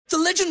The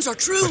legends are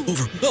true.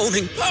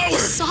 Overwhelming power!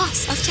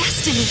 Sauce of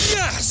destiny.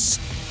 Yes!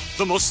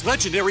 The most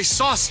legendary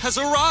sauce has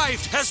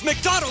arrived as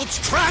McDonald's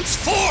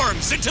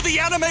transforms into the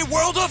anime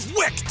world of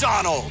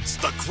WickDonald's.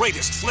 The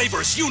greatest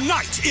flavors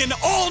unite in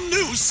all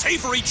new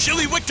savory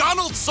chili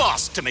McDonald's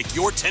sauce to make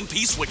your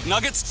 10-piece Wick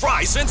Nuggets,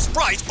 fries, and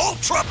Sprite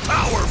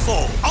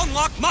ultra-powerful.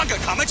 Unlock manga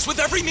comics with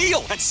every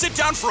meal and sit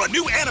down for a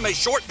new anime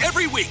short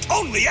every week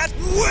only at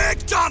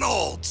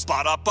WickDonald's.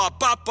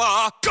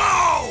 Ba-da-ba-ba-ba,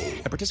 go!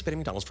 And participate in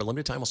McDonald's for a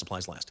limited time while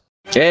supplies last.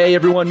 Hey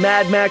everyone,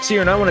 Mad Max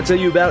here, and I want to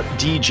tell you about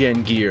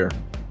DGen Gear.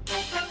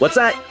 What's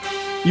that?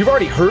 You've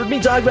already heard me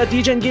talk about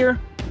DGen Gear?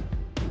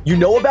 You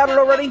know about it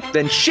already?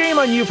 Then shame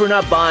on you for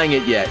not buying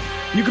it yet.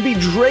 You could be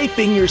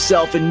draping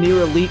yourself in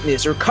near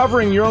eliteness or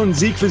covering your own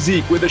Zeke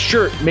physique with a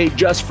shirt made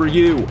just for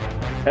you.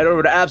 Head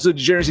over to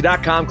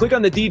AbsoluteDegeneracy.com, click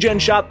on the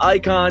DGen shop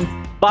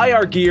icon, buy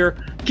our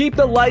gear, keep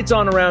the lights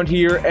on around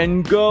here,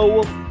 and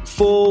go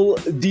full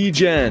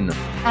DGen.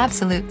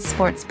 Absolute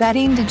sports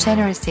betting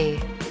degeneracy.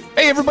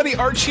 Hey everybody,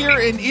 Arch here,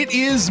 and it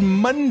is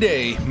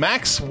Monday.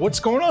 Max, what's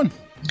going on?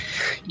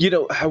 You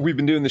know, how we've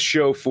been doing the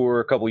show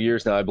for a couple of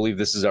years now. I believe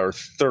this is our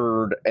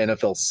third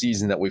NFL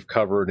season that we've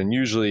covered, and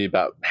usually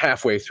about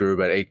halfway through,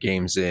 about 8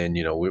 games in,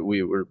 you know,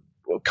 we were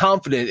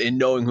confident in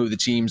knowing who the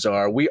teams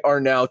are. We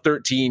are now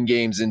 13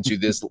 games into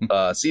this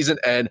season,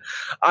 and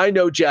I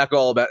know jack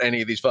all about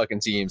any of these fucking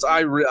teams.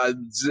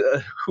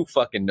 Who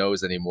fucking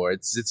knows anymore?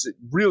 It's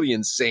really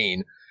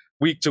insane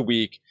week to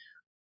week,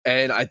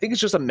 and I think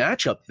it's just a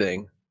matchup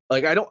thing.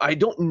 Like, I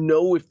don't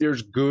know if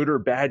there's good or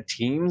bad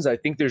teams. I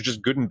think there's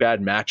just good and bad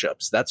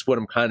matchups. That's what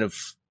I'm kind of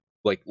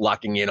like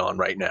locking in on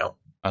right now.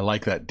 I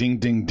like that. Ding,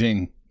 ding,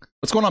 ding.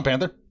 What's going on,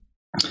 Panther?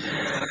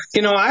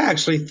 You know, I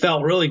actually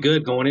felt really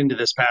good going into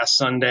this past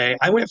Sunday.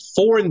 I went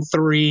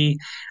 4-3.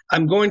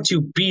 I'm going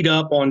to beat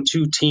up on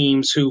 2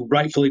 teams who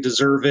rightfully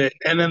deserve it.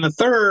 And then the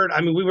third,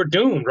 I mean, we were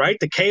doomed, right?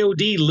 The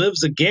KOD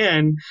lives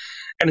again.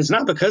 And it's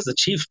not because the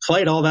Chiefs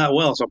played all that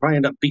well. So I'll probably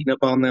end up beating up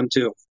on them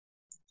too.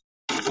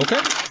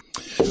 Okay.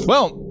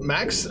 Well,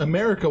 Max,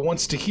 America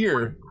wants to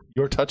hear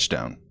your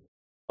touchdown.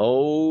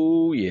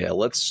 Oh, yeah.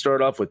 Let's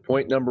start off with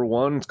point number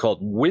 1. It's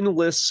called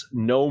Winless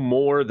No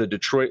More. The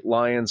Detroit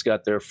Lions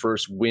got their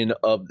first win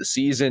of the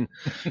season,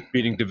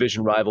 beating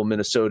division rival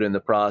Minnesota in the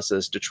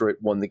process. Detroit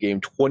won the game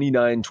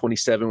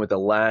 29-27 with a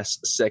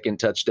last-second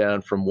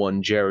touchdown from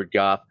one Jared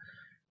Goff.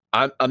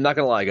 I'm not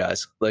going to lie,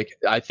 guys. Like,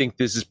 I think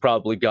this is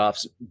probably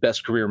Goff's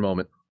best career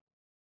moment.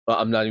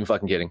 I'm not even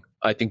fucking kidding.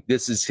 I think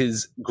this is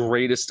his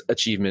greatest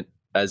achievement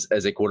as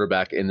a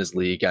quarterback in this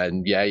league.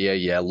 And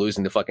yeah,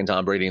 losing to fucking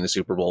Tom Brady in the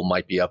Super Bowl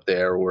might be up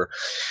there, or,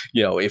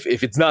 you know, if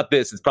it's not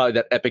this, it's probably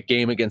that epic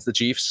game against the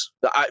Chiefs.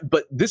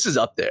 But this is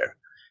up there.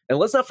 And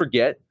let's not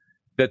forget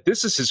that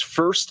this is his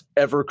first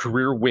ever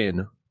career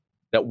win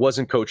that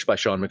wasn't coached by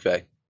Sean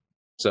McVay.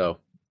 So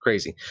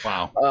crazy.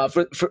 Wow.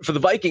 For the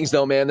Vikings,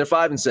 though, man, they're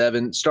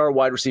 5-7. Star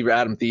wide receiver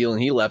Adam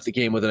Thielen, he left the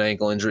game with an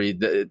ankle injury.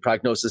 The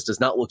prognosis does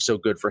not look so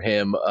good for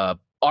him.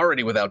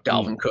 Already without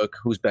Dalvin Cook,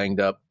 who's banged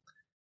up.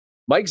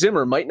 Mike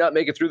Zimmer might not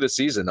make it through this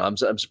season. I'm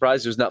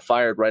surprised he was not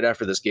fired right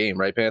after this game,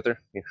 right, Panther?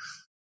 Yeah.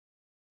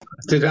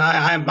 Dude,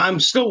 I'm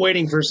still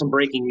waiting for some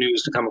breaking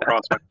news to come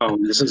across my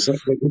phone.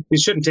 It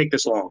shouldn't take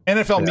this long.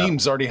 NFL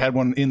Memes already had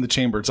one in the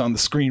chamber. It's on the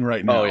screen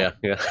right now. Oh,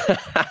 yeah.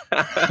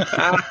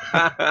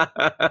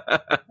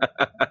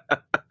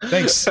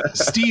 Thanks.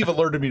 Steve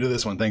alerted me to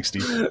this one. Thanks,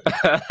 Steve.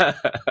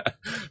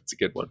 It's a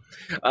good one.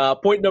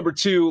 Point number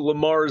 2,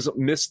 Lamar's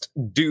missed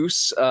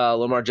deuce.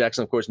 Lamar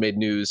Jackson, of course, made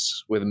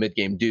news with a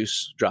mid-game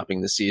deuce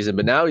dropping this season,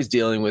 but now he's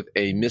dealing with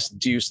a missed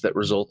deuce that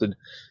resulted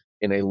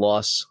in a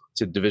loss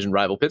to division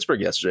rival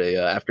Pittsburgh yesterday.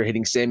 After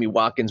hitting Sammy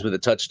Watkins with a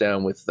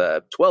touchdown with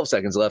 12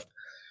 seconds left,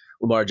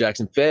 Lamar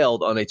Jackson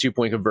failed on a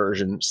 2-point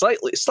conversion,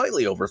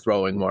 slightly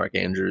overthrowing Mark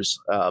Andrews.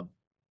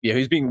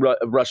 He's being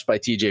rushed by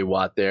TJ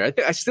Watt there.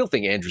 I still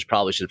think Andrews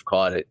probably should have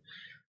caught it.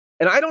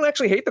 And I don't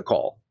actually hate the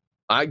call.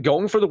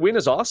 Going for the win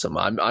is awesome.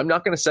 I'm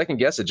not going to second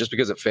guess it just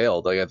because it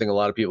failed. Like, I think a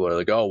lot of people are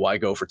like, "Oh, why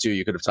go for 2?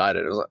 You could have tied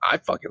it." I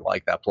fucking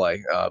like that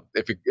play.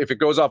 If it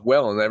goes off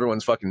well and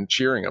everyone's fucking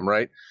cheering him,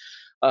 right?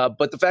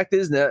 But the fact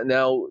is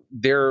now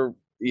they're,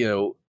 you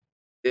know,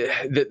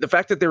 the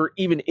fact that they're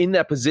even in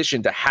that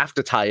position to have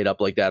to tie it up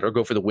like that or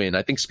go for the win,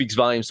 I think speaks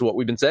volumes to what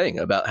we've been saying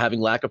about having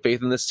lack of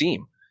faith in this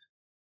team.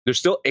 They're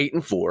still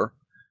 8-4,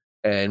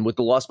 and with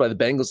the loss by the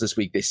Bengals this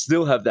week, they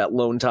still have that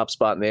lone top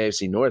spot in the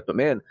AFC North. But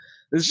man,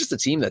 this is just a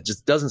team that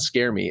just doesn't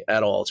scare me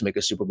at all to make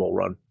a Super Bowl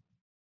run.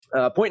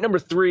 Point number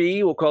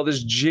 3, we'll call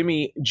this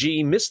Jimmy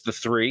G missed the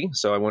 3.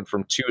 So I went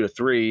from 2 to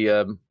 3.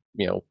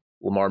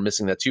 Lamar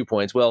missing that 2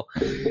 points. Well,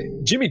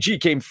 Jimmy G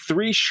came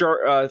 3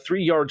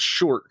 yards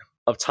short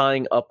of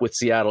tying up with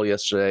Seattle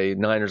yesterday.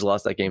 Niners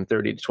lost that game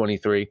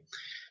 30-23.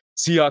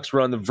 Seahawks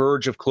were on the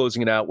verge of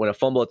closing it out when a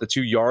fumble at the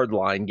 2-yard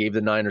line gave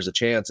the Niners a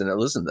chance. And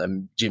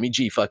listen, Jimmy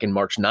G fucking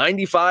marched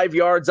 95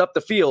 yards up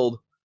the field,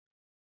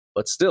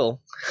 but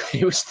still,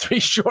 he was 3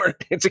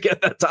 short to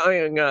get that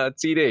tying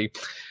TD.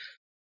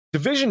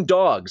 Division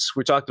dogs,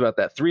 we talked about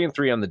that,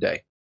 3-3 on the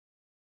day.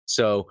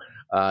 So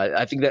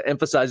I think that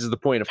emphasizes the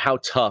point of how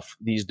tough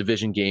these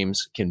division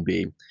games can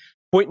be.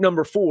 Point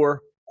number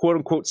 4, quote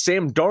unquote,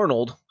 Sam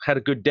Darnold had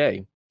a good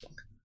day.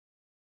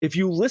 If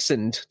you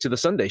listened to the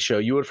Sunday show,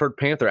 you would have heard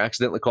Panther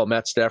accidentally call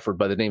Matt Stafford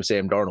by the name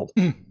Sam Darnold.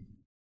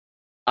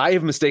 I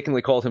have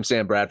mistakenly called him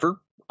Sam Bradford.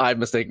 I've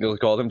mistakenly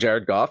called him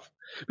Jared Goff,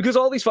 because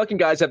all these fucking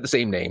guys have the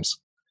same names.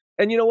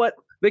 And you know what?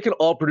 They can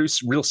all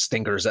produce real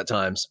stinkers at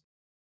times.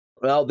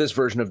 Well, this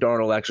version of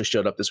Darnold actually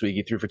showed up this week.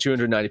 He threw for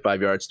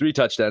 295 yards, 3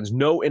 touchdowns,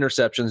 no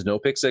interceptions, no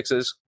pick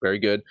sixes. Very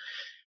good.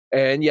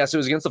 And yes, it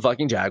was against the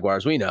fucking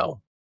Jaguars. We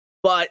know.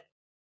 But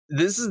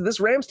this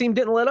Rams team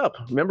didn't let up.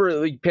 Remember,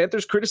 the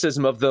Panthers'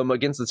 criticism of them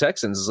against the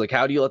Texans is like,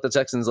 how do you let the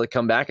Texans like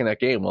come back in that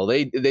game? Well,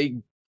 they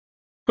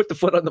put the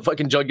foot on the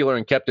fucking jugular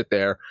and kept it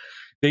there.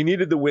 They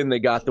needed the win. They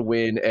got the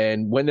win.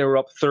 And when they were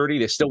up 30,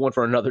 they still went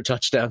for another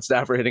touchdown.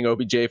 Stafford hitting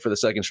OBJ for the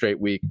second straight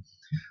week.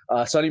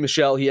 Sonny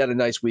Michel, he had a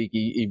nice week.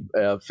 He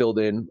filled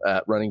in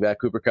at running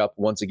back. Cooper Kupp,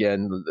 once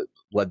again,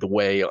 led the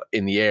way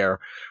in the air.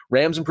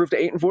 Rams improved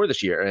to 8-4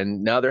 this year.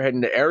 And now they're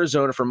heading to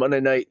Arizona for Monday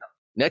night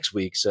next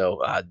week.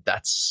 So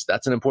that's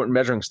an important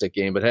measuring stick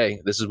game. But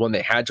hey, this is one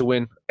they had to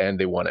win, and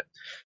they won it.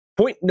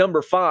 Point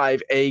number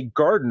 5, a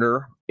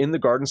gardener in the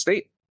Garden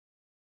State.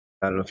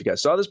 I don't know if you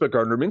guys saw this, but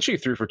Gardner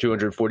Minshew threw for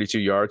 242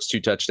 yards, 2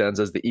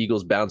 touchdowns as the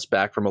Eagles bounced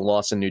back from a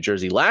loss in New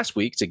Jersey last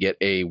week to get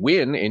a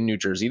win in New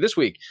Jersey this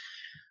week.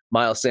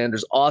 Miles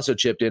Sanders also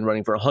chipped in,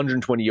 running for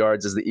 120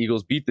 yards as the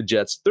Eagles beat the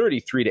Jets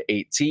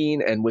 33-18.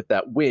 And with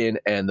that win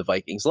and the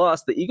Vikings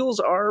loss, the Eagles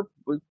are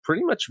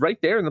pretty much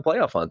right there in the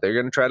playoff hunt. They're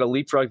going to try to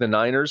leapfrog the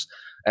Niners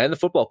and the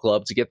football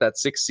club to get that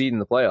 6th seed in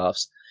the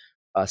playoffs.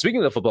 Speaking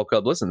of the football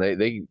club, listen,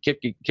 they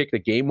kicked a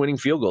game-winning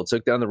field goal,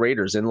 took down the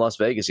Raiders in Las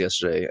Vegas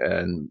yesterday.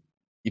 And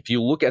if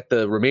you look at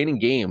the remaining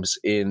games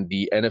in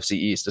the NFC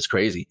East, it's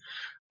crazy.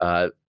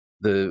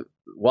 The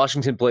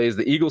Washington plays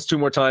the Eagles 2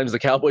 more times, the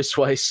Cowboys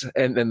twice,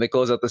 and then they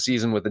close out the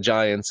season with the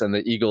Giants and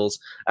the Eagles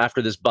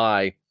after this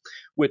bye,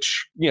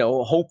 which,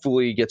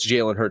 hopefully gets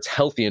Jalen Hurts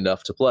healthy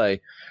enough to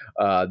play.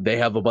 They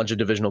have a bunch of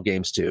divisional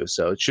games too,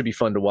 so it should be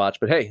fun to watch.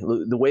 But hey,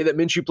 the way that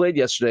Minshew played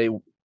yesterday,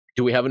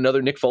 do we have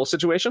another Nick Foles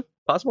situation?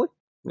 Possibly.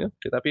 Yeah,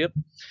 could that be it?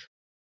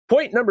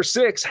 Point number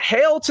 6,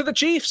 hail to the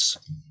Chiefs.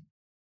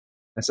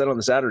 I said on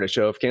the Saturday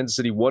show, if Kansas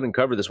City won and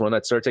covered this one,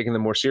 I'd start taking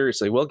them more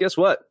seriously. Well, guess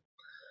what?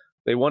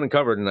 They won and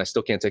covered, and I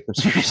still can't take them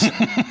seriously.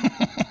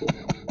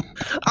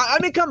 I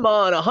mean, come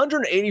on.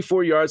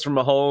 184 yards from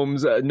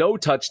Mahomes, no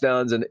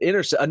touchdowns, and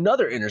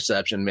another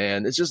interception,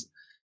 man. It's just,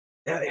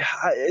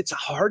 it's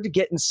hard to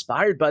get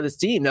inspired by this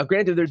team. Now,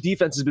 granted, their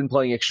defense has been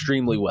playing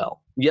extremely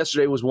well.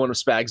 Yesterday was one of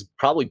Spag's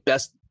probably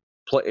best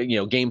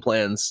game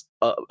plans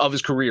of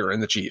his career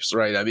in the Chiefs,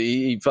 right? I mean,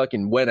 he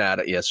fucking went at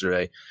it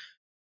yesterday.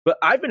 But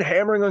I've been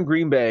hammering on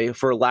Green Bay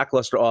for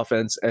lackluster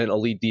offense and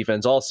elite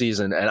defense all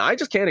season, and I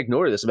just can't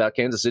ignore this about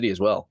Kansas City as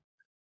well.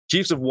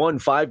 Chiefs have won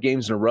 5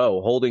 games in a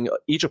row, holding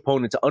each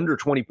opponent to under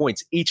 20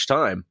 points each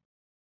time.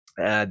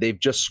 They've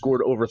just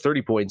scored over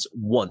 30 points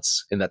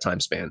once in that time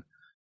span.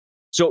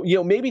 So,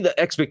 maybe the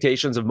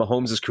expectations of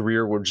Mahomes'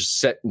 career were just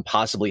set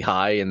impossibly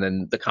high, and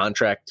then the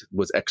contract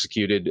was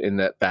executed in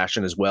that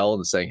fashion as well,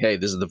 and saying, hey,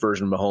 this is the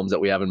version of Mahomes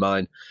that we have in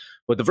mind.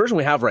 But the version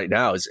we have right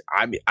now is,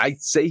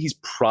 I'd say he's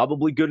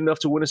probably good enough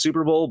to win a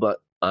Super Bowl, but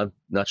I'm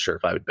not sure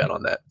if I would bet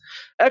on that.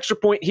 Extra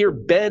point here,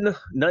 Ben,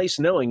 nice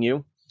knowing you.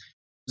 It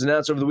was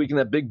announced over the weekend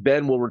that Big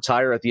Ben will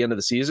retire at the end of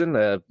the season.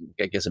 I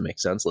guess it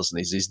makes sense. Listen,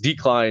 he's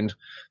declined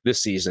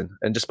this season.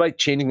 And despite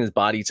changing his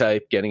body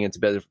type, getting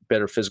into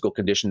better physical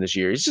condition this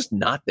year, he's just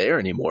not there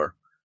anymore.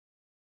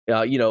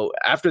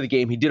 After the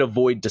game, he did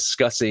avoid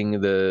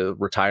discussing the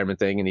retirement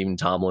thing, and even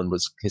Tomlin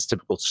was his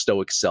typical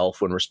stoic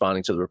self when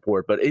responding to the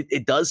report. But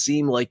it does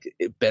seem like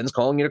Ben's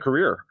calling it a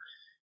career.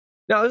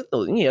 Now,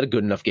 he had a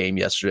good enough game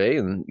yesterday,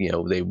 and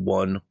they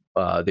won.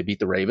 They beat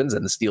the Ravens,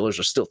 and the Steelers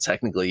are still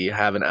technically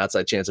have an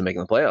outside chance of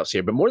making the playoffs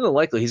here. But more than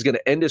likely, he's going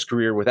to end his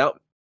career without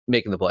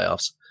making the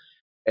playoffs.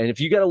 And if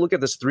you got to look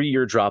at this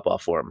 3-year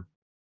drop-off for him,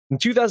 in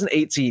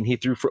 2018, he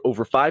threw for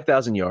over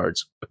 5,000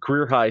 yards, a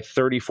career-high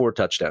 34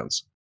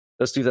 touchdowns.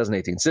 That's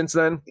 2018. Since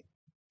then,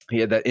 he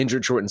had that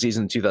injured shortened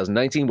season in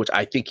 2019, which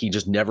I think he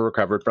just never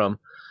recovered from.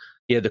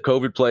 He had the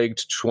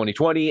COVID-plagued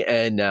 2020,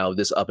 and now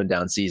this up and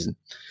down season.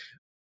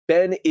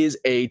 Ben is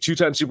a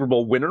 2-time Super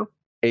Bowl winner,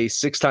 a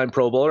 6-time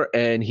Pro Bowler,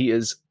 and he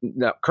is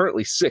now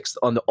currently 6th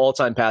on the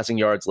all-time passing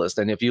yards list.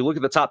 And if you look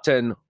at the top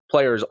 10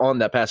 players on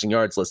that passing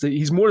yards list,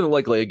 he's more than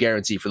likely a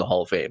guarantee for the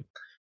Hall of Fame.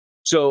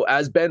 So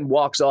as Ben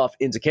walks off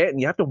into Canton,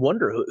 you have to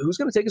wonder who's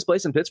going to take his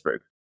place in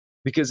Pittsburgh.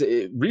 Because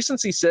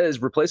recency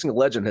says replacing a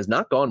legend has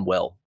not gone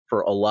well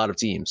for a lot of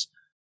teams.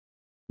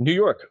 New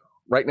York,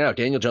 right now,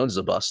 Daniel Jones is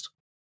a bust.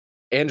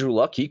 Andrew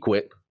Luck, he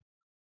quit.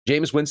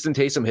 Jameis Winston,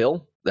 Taysom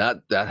Hill,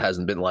 that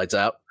hasn't been lights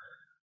out.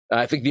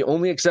 I think the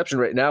only exception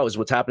right now is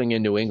what's happening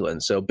in New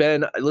England. So,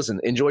 Ben, listen,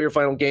 enjoy your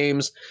final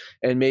games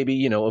and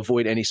maybe,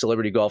 avoid any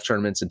celebrity golf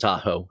tournaments in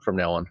Tahoe from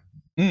now on.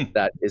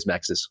 That is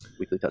Max's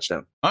weekly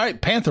touchdown. All right,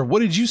 Panther,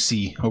 what did you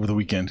see over the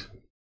weekend?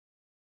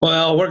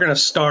 Well, we're going to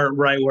start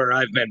right where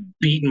I've been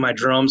beating my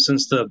drum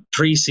since the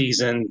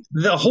preseason.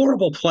 The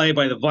horrible play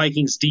by the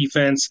Vikings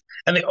defense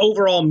and the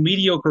overall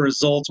mediocre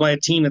results by a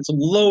team that's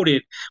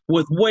loaded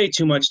with way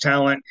too much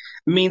talent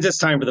means it's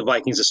time for the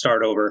Vikings to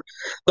start over.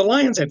 The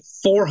Lions had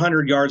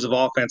 400 yards of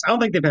offense. I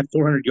don't think they've had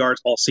 400 yards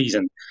all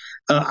season.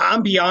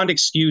 I'm beyond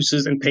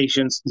excuses and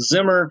patience.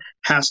 Zimmer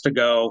has to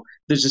go.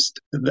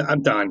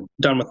 I'm done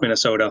with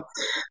Minnesota.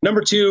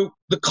 Number 2,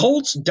 the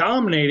Colts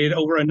dominated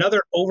over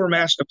another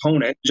overmatched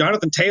opponent.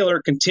 Jonathan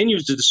Taylor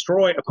continues to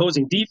destroy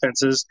opposing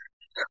defenses.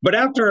 But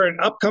after an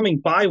upcoming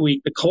bye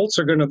week, the Colts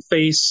are going to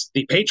face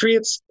the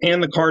Patriots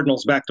and the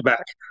Cardinals back to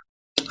back.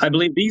 I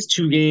believe these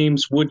 2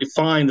 games would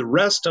define the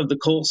rest of the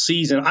Colts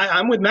season.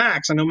 I'm with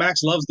Max. I know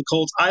Max loves the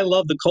Colts. I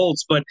love the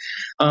Colts, but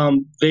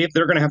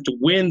they're going to have to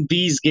win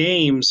these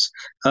games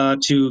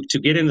to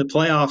get into the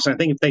playoffs. And I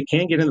think if they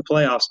can get in the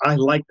playoffs, I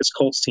like this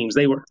Colts teams.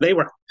 They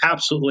were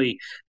absolutely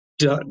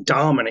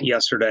dominant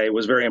yesterday.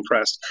 Was very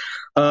impressed.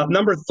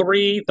 Number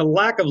 3, the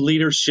lack of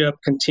leadership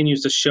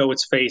continues to show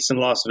its face in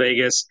Las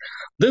Vegas.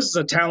 This is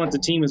a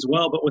talented team as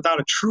well, but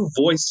without a true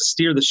voice to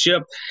steer the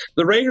ship.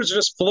 The Raiders are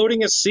just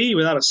floating at sea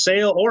without a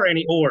sail or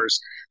any oars.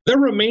 Their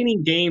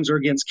remaining games are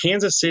against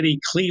Kansas City,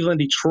 Cleveland,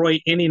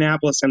 Detroit,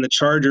 Indianapolis, and the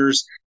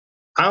Chargers.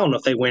 I don't know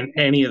if they win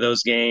any of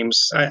those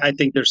games. I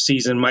think their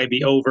season might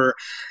be over,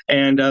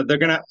 and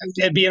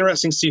it'd be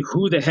interesting to see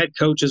who the head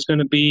coach is going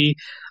to be.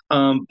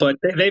 But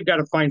they've got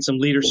to find some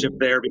leadership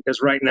there because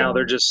right now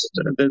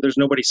there's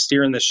nobody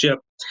steering the ship.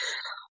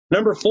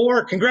 Number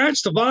 4,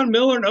 congrats to Von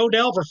Miller and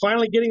Odell for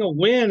finally getting a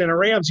win in a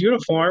Rams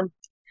uniform.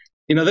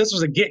 This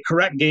was a get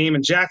correct game,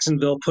 and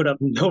Jacksonville put up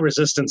no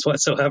resistance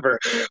whatsoever.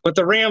 But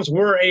the Rams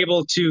were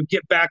able to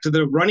get back to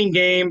the running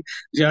game.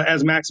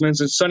 As Max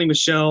mentioned, Sonny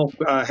Michel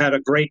had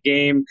a great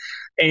game.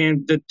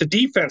 And the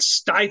defense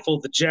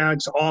stifled the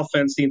Jags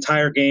offense the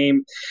entire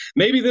game.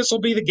 Maybe this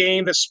will be the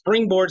game that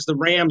springboards the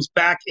Rams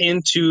back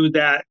into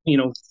that,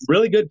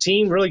 really good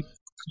team, really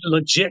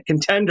legit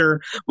contender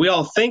we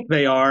all think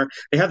they are.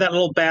 They have that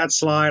little bad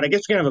slide. I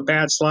guess we're going to have a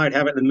bad slide,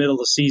 have it in the middle of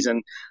the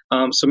season.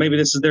 So maybe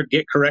this is their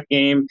get correct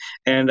game,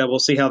 and we'll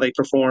see how they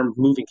perform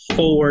moving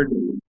forward.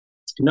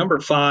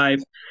 Number 5,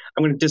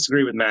 I'm going to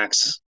disagree with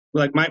Max.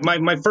 Like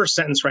my first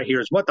sentence right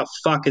here is, what the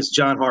fuck is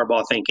John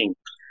Harbaugh thinking?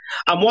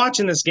 I'm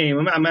watching this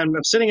game. I'm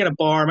sitting at a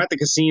bar. I'm at the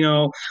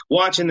casino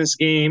watching this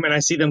game, and I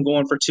see them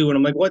going for 2, and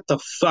I'm like, what the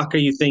fuck are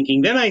you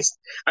thinking? Then I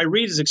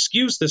read his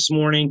excuse this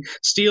morning.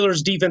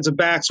 Steelers defensive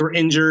backs were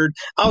injured.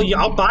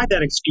 I'll buy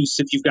that excuse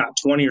if you've got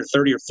 20 or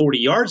 30 or 40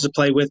 yards to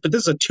play with, but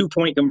this is a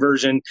 2-point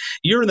conversion.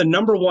 You're the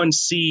number 1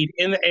 seed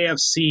in the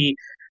AFC.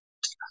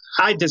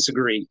 I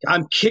disagree.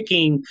 I'm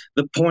kicking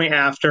the point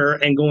after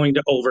and going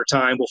to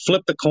overtime. We'll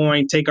flip the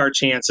coin, take our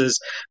chances.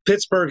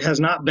 Pittsburgh has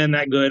not been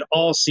that good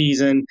all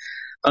season.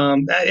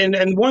 And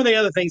one of the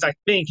other things, I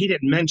think he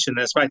didn't mention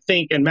this, but I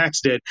think, and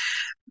Max did,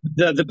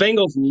 the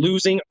Bengals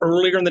losing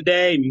earlier in the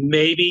day,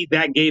 maybe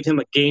that gave him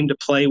a game to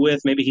play with.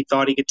 Maybe he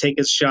thought he could take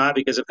his shot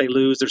because if they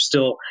lose, there's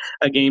still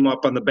a game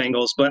up on the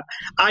Bengals. But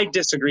I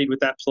disagreed with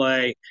that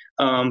play.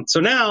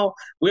 So now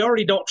we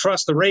already don't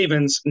trust the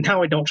Ravens.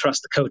 Now I don't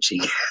trust the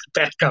coaching.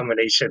 Bad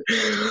combination.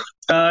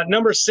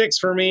 Number 6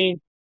 for me.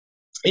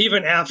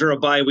 Even after a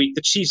bye week,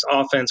 the Chiefs'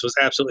 offense was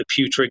absolutely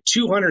putrid.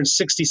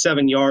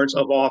 267 yards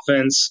of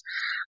offense.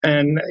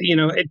 And,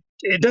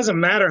 it doesn't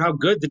matter how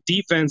good the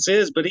defense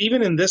is, but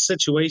even in this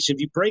situation,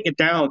 if you break it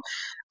down,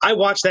 I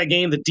watched that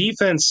game. The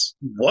defense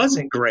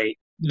wasn't great.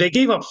 They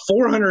gave up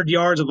 400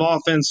 yards of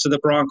offense to the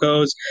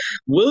Broncos.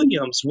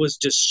 Williams was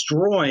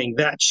destroying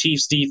that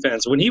Chiefs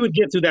defense. When he would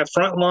get through that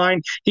front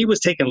line, he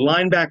was taking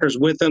linebackers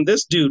with him.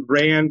 This dude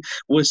ran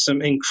with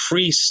some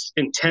increased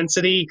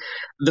intensity.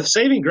 The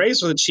saving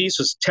grace for the Chiefs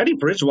was Teddy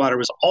Bridgewater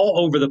was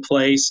all over the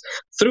place,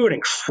 threw an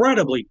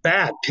incredibly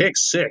bad pick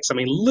 6. I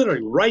mean,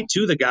 literally right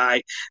to the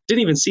guy.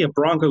 Didn't even see a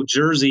Bronco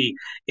jersey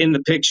in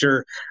the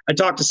picture. I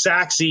talked to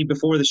Saxey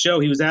before the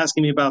show. He was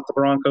asking me about the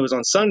Broncos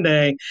on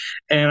Sunday,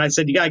 and I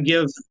said, you got to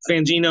give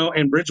Fangino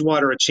and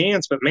Bridgewater a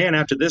chance, but man,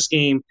 after this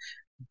game,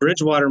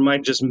 Bridgewater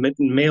might just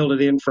mailed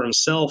it in for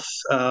himself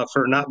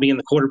for not being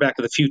the quarterback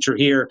of the future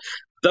here.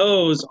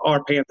 Those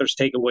are Panthers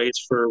takeaways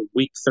for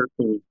week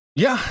 13.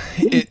 Yeah,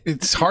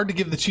 it's hard to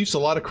give the Chiefs a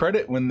lot of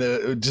credit when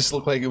it just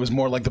looked like it was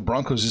more like the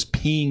Broncos just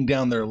peeing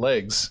down their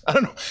legs. I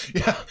don't know.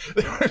 Yeah,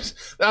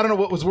 I don't know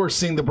what was worse,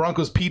 seeing the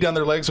Broncos pee down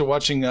their legs or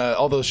watching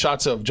all those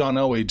shots of John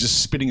Elway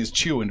just spitting his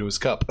chew into his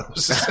cup.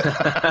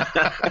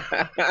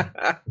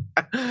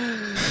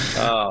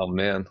 Oh,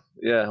 man.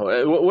 Yeah.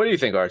 What do you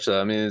think, Arch?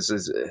 I mean,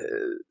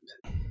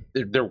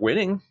 they're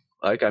winning.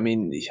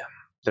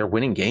 They're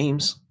winning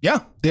games. Yeah,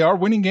 they are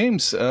winning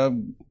games.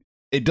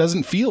 It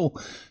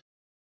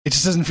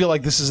just doesn't feel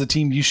like this is a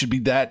team you should be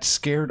that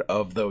scared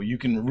of, though. You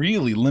can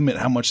really limit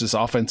how much this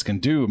offense can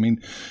do. I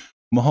mean,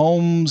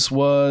 Mahomes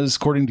was,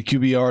 according to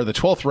QBR, the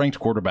 12th ranked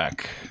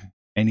quarterback,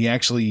 and he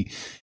actually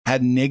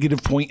had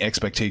negative point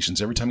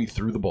expectations every time he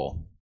threw the ball.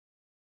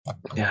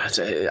 Yeah,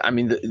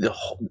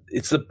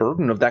 it's the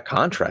burden of that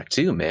contract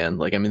too, man.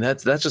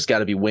 That's just got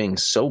to be weighing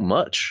so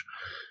much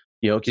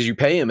because you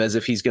pay him as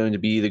if he's going to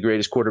be the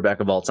greatest quarterback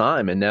of all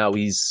time, and now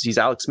he's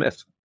Alex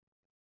Smith,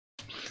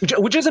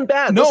 which isn't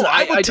bad. No, Listen,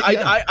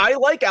 I I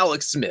like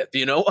Alex Smith,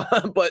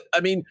 but I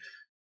mean,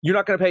 you're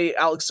not going to pay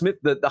Alex Smith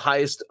the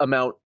highest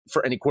amount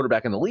for any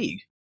quarterback in the league.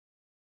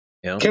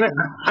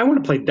 I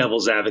want to play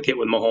devil's advocate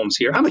with Mahomes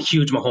here. I'm a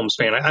huge Mahomes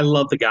fan. I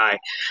love the guy.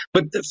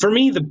 But for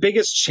me, the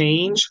biggest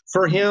change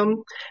for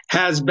him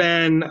has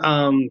been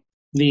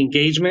the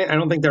engagement. I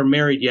don't think they're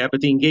married yet,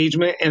 but the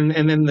engagement and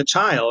then the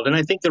child. And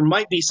I think there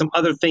might be some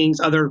other things,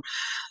 other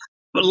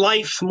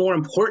life more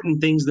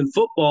important things than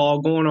football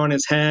going on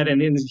his head, and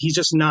he's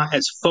just not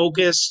as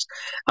focused.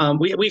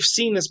 We've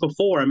seen this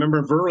before. I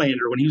remember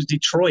Verlander when he was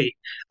Detroit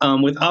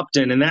with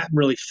Upton, and that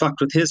really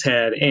fucked with his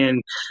head.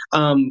 And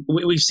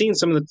we've seen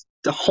some of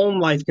the home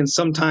life can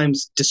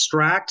sometimes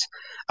distract.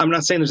 I'm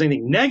not saying there's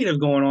anything negative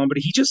going on, but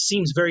he just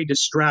seems very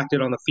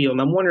distracted on the field.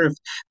 And I'm wondering if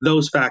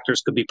those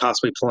factors could be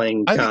possibly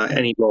playing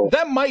any role.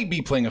 That might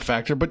be playing a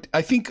factor, but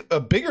I think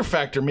a bigger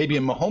factor maybe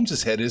in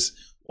Mahomes' head is,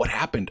 what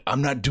happened?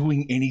 I'm not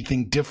doing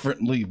anything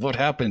differently. What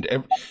happened?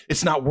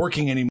 It's not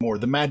working anymore.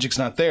 The magic's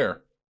not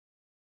there.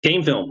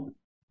 Game film.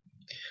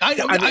 I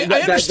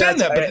understand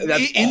that,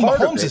 but in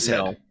Mahomes'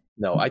 head.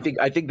 No, I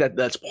think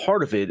that's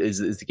part of it is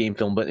the game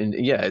film. But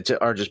to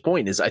Arj's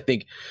point is, I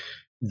think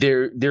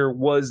there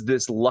was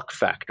this luck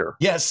factor.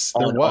 Yes,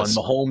 on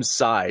Mahomes'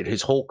 side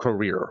his whole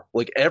career.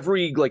 Like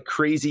every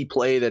crazy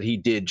play that he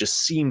did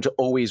just seemed to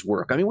always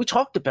work. I mean, we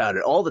talked about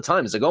it all the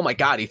time. It's like, oh my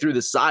God, he threw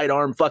the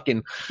sidearm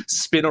fucking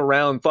spin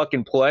around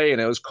fucking play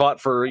and it was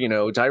caught for,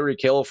 Tyreek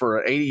Hill for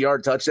an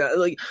 80-yard touchdown.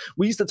 Like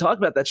we used to talk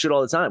about that shit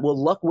all the time.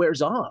 Well, luck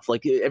wears off.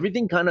 Like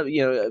everything kind of,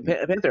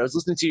 Panther, I was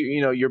listening to,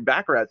 your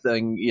back rat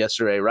thing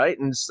yesterday, right?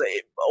 And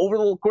over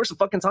the course of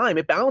fucking time,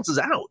 it balances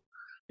out.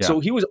 Yeah. So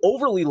he was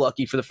overly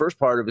lucky for the first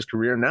part of his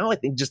career. Now I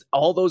think just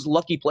all those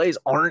lucky plays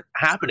aren't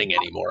happening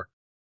anymore.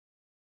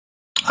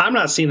 I'm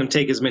not seeing him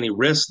take as many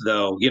risks,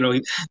 though.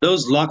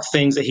 Those luck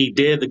things that he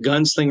did, the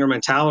gunslinger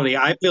mentality,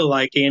 I feel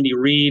like Andy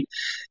Reid,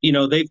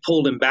 they've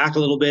pulled him back a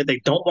little bit. They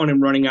don't want him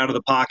running out of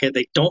the pocket.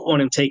 They don't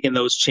want him taking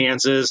those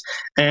chances.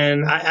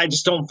 And I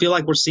just don't feel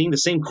like we're seeing the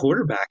same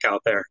quarterback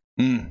out there.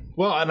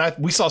 Well, and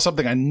we saw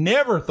something I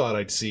never thought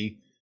I'd see.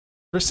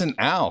 Chris and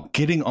Al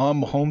getting on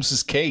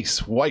Mahomes' case.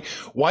 Why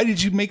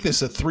did you make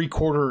this a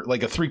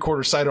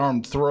three-quarter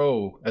sidearm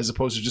throw as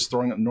opposed to just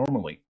throwing it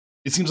normally?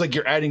 It seems like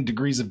you're adding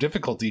degrees of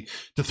difficulty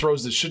to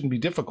throws that shouldn't be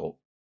difficult.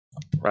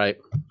 Right.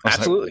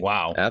 Absolutely. Like,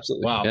 wow.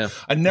 Absolutely. Wow. Yeah.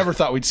 I never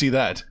thought we'd see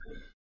that.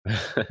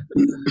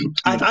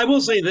 I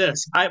will say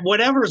this.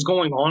 Whatever is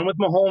going on with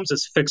Mahomes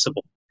is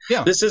fixable.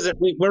 Yeah. This isn't.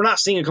 We're not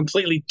seeing a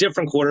completely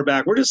different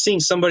quarterback. We're just seeing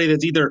somebody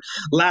that's either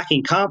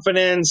lacking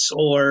confidence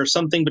or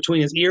something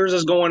between his ears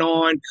is going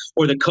on,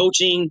 or the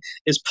coaching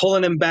is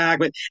pulling him back.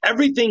 But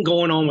everything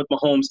going on with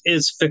Mahomes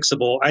is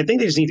fixable. I think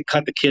they just need to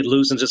cut the kid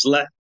loose and just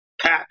let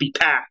Pat be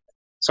Pat.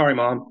 Sorry,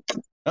 Mom.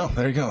 Oh,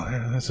 there you go.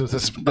 That's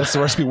the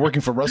recipe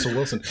working for Russell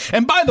Wilson.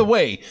 And by the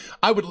way,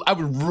 I would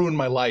ruin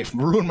my life,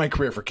 ruin my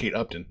career for Kate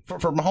Upton. For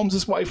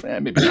Mahomes' wife,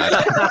 maybe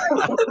not.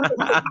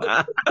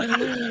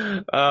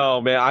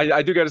 Oh man,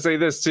 I do got to say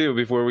this too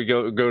before we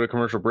go to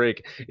commercial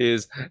break.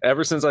 Is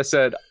ever since I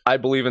said I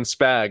believe in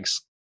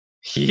Spags,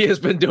 he has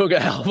been doing a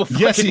hell of a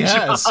yes, he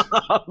job. has.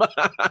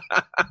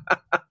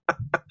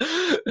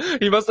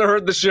 He must have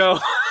heard the show.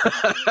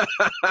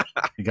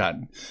 He's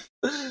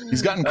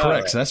gotten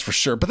corrects, that's for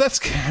sure. But that's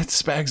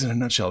Spags in a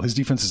nutshell. His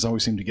defenses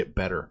always seem to get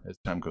better as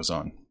time goes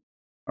on.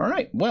 All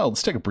right, well,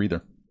 let's take a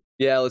breather.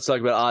 Yeah, let's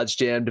talk about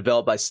OddsJam.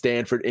 Developed by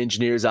Stanford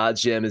engineers,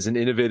 OddsJam is an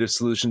innovative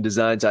solution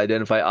designed to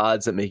identify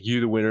odds that make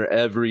you the winner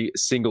every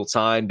single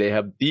time. They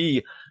have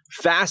the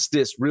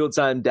fastest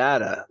real-time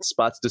data,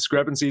 spots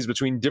discrepancies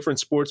between different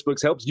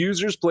sportsbooks, helps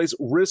users place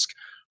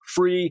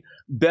risk-free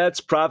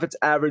bets. Profits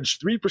average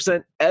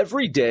 3%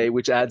 every day,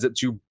 which adds up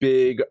to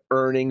big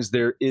earnings.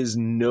 There is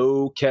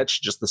no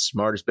catch, just the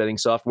smartest betting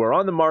software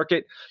on the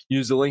market.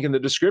 Use the link in the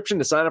description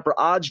to sign up for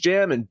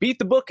OddsJam and beat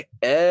the book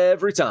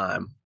every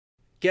time.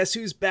 Guess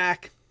who's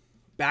back?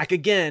 Back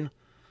again.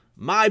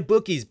 My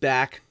bookie's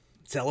back.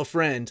 Tell a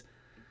friend.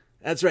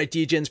 That's right,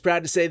 DJ's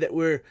proud to say that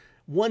we're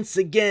once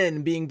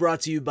again being brought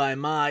to you by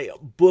my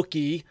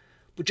bookie.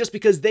 But just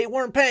because they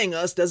weren't paying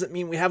us doesn't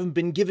mean we haven't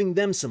been giving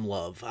them some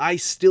love. I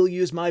still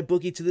use my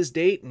bookie to this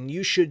date, and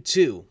you should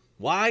too.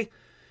 Why?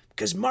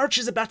 Because March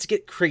is about to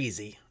get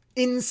crazy.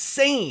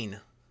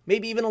 Insane.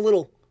 Maybe even a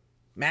little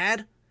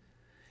mad.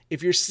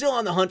 If you're still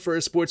on the hunt for a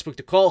sportsbook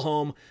to call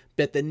home,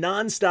 bet the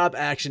non-stop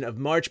action of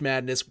March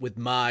Madness with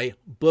my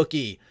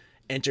bookie.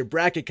 Enter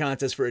bracket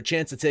contests for a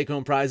chance to take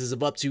home prizes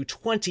of up to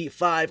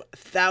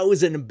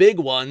 25,000 big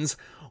ones,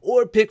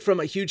 or pick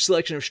from a huge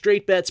selection of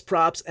straight bets,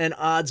 props, and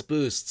odds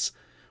boosts.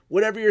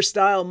 Whatever your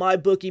style,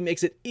 MyBookie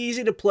makes it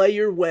easy to play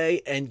your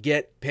way and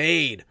get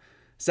paid.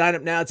 Sign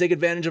up now, take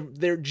advantage of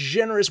their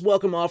generous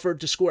welcome offer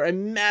to score a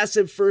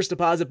massive first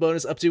deposit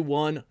bonus up to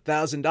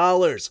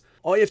 $1,000.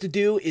 All you have to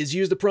do is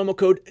use the promo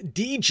code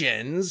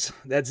DEGENS,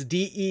 that's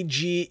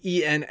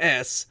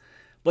DEGENS,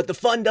 but the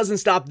fun doesn't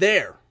stop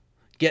there.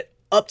 Get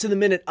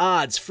up-to-the-minute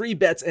odds, free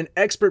bets, and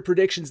expert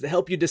predictions to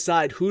help you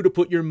decide who to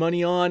put your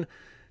money on.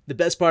 The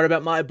best part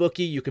about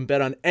MyBookie, you can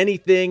bet on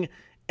anything,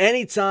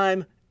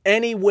 anytime,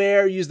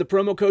 anywhere. Use the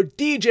promo code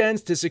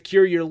DGENS to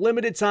secure your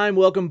limited time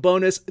welcome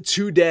bonus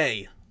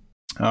today.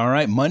 All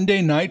right,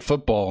 Monday Night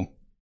Football.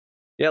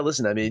 Yeah,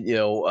 listen, I mean,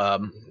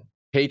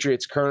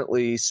 Patriots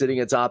currently sitting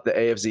atop the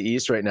AFC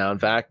East right now. In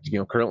fact,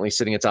 currently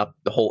sitting atop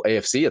the whole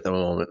AFC at the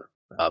moment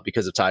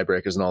because of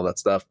tiebreakers and all that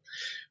stuff.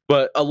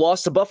 But a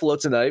loss to Buffalo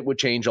tonight would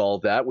change all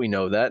of that. We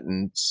know that,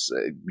 and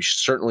we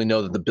certainly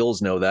know that the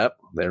Bills know that.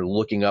 They're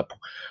looking up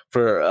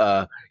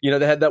for, they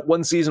had that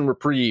one season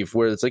reprieve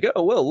where it's like,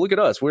 oh, well, look at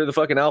us. We're the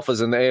fucking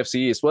alphas in the AFC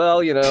East.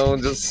 Well,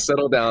 just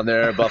settle down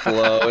there,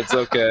 Buffalo. It's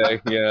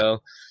okay,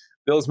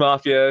 Bills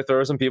Mafia,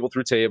 throw some people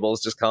through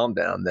tables. Just calm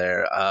down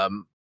there.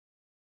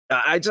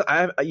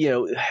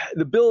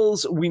 The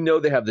Bills, we know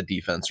they have the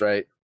defense,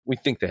 right? We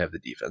think they have the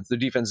defense. Their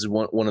defense is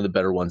one of the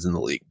better ones in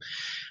the league.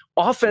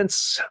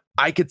 Offense,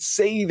 I could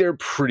say they're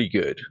pretty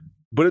good,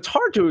 but it's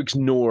hard to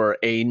ignore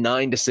a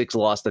 9-6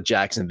 loss to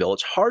Jacksonville.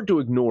 It's hard to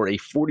ignore a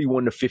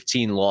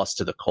 41-15 loss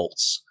to the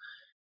Colts.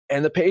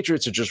 And the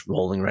Patriots are just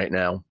rolling right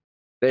now.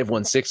 They've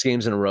won 6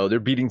 games in a row. They're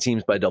beating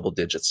teams by double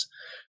digits.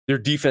 Their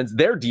defense,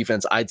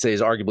 I'd say,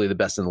 is arguably the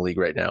best in the league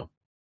right now.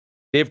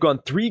 They've gone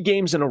 3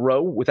 games in a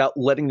row without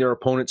letting their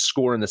opponents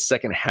score in the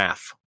second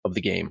half of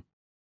the game.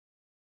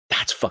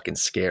 That's fucking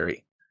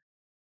scary.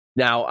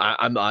 Now,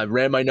 I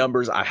ran my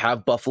numbers. I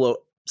have Buffalo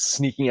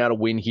sneaking out a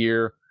win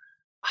here.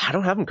 I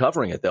don't have them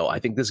covering it, though. I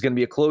think this is going to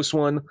be a close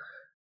one.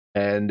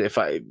 And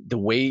the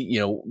way,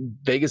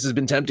 Vegas has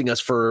been tempting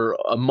us for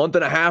a month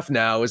and a half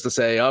now is to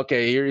say,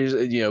 okay, here's,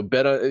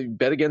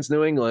 bet against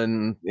New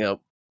England.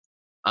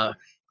 I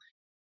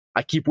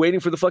keep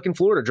waiting for the fucking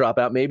floor to drop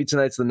out. Maybe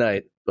tonight's the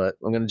night, but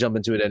I'm going to jump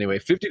into it anyway.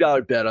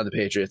 $50 bet on the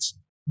Patriots.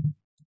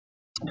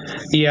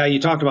 Yeah, you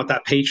talked about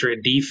that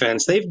Patriot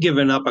defense. They've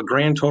given up a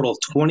grand total of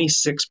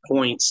 26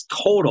 points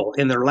total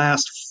in their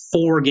last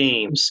 4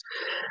 games.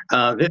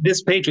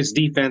 This Patriots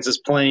defense is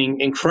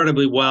playing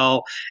incredibly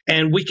well,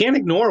 and we can't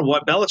ignore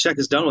what Belichick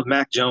has done with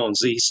Mac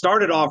Jones. He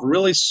started off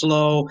really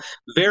slow,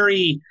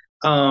 very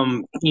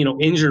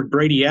injured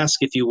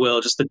Brady-esque, if you will,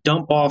 just the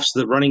dump offs to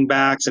the running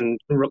backs and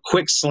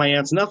quick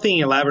slants, nothing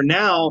elaborate.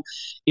 Now,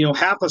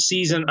 half a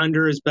season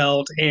under his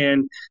belt,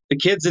 and the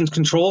kid's in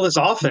control of his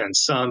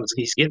offense.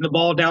 He's getting the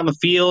ball down the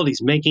field.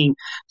 He's making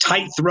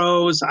tight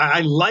throws.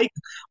 I like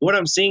what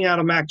I'm seeing out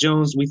of Mac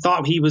Jones. We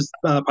thought he was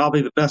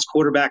probably the best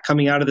quarterback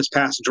coming out of this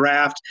past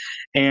draft,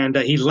 and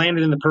he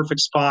landed in the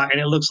perfect spot,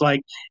 and it looks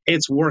like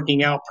it's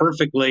working out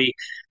perfectly.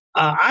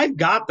 I've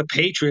got the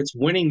Patriots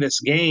winning this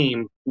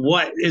game.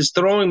 What is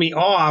throwing me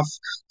off,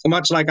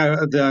 much like I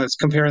was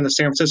comparing the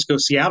San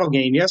Francisco-Seattle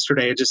game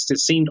yesterday, it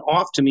seemed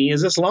off to me,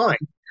 is this line.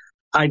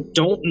 I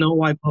don't know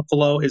why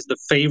Buffalo is the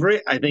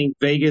favorite. I think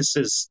Vegas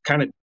is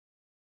kind of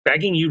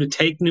begging you to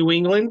take New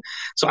England.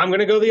 So I'm going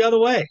to go the other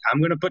way. I'm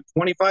going to put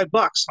 $25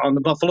 on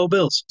the Buffalo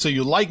Bills. So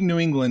you like New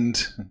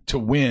England to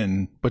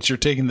win, but you're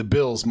taking the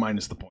Bills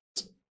minus the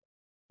points.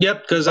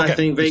 Yep, because I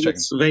think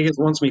Vegas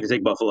wants me to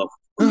take Buffalo.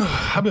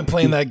 I've been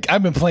playing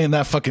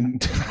that fucking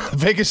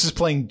Vegas is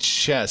playing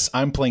chess.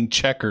 I'm playing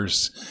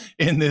checkers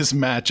in this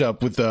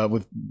matchup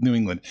with New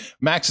England.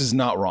 Max is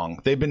not wrong.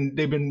 They've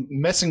been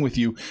messing with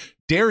you,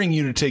 daring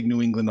you to take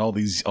New England all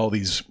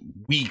these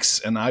weeks,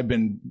 and I've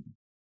been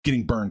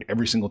getting burned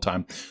every single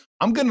time.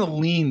 I'm going to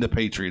lean the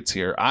Patriots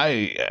here.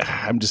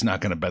 I'm just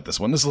not going to bet this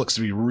one. This looks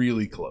to be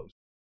really close.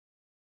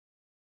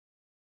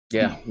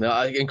 Yeah,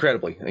 no,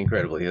 incredibly,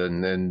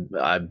 and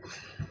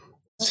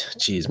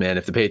geez, man,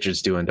 if the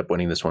Patriots do end up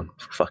winning this one,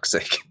 for fuck's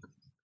sake,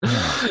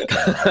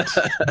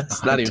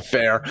 it's not even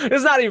fair.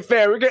 It's not even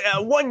fair. We're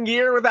getting 1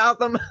 year without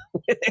them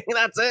winning.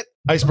 That's it.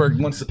 Iceberg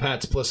wants the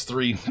Pats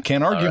 +3.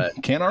 Can't argue. Right.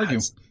 Can't argue.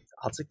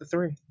 I'll take the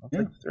 3.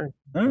 Take the 3.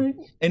 All right.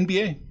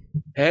 NBA.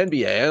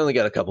 I only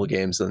got a couple of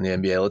games in the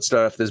NBA. Let's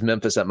start off this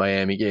Memphis at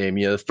Miami game.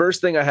 The first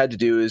thing I had to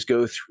do is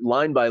go through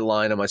line by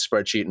line on my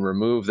spreadsheet and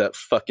remove that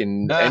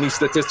fucking any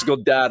statistical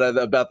data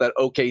about that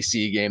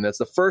OKC game. That's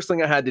the first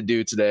thing I had to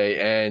do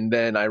today. And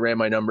then I ran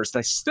my numbers, and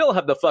I still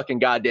have the fucking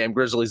goddamn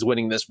Grizzlies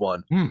winning this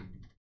one.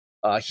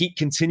 Heat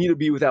continue to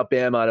be without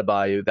Bam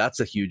Adebayo. That's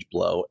a huge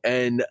blow.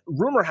 And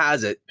rumor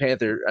has it,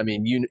 Panther, I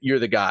mean, you're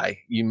the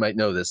guy. You might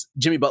know this.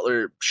 Jimmy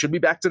Butler should be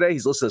back today.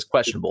 He's listed as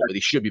questionable, but he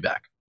should be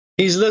back.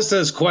 He's listed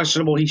as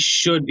questionable. He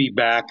should be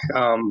back.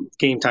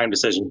 Game time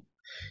decision.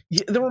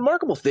 Yeah, the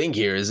remarkable thing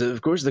here is,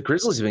 of course, the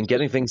Grizzlies have been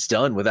getting things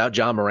done without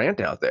John Morant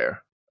out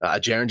there.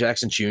 Jaren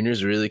Jackson Jr.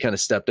 has really kind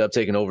of stepped up,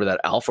 taking over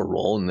that alpha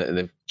role, and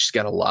they've just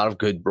got a lot of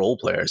good role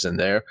players in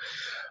there.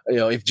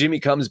 If Jimmy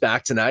comes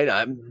back tonight,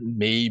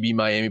 maybe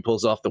Miami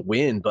pulls off the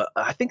win, but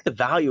I think the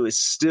value is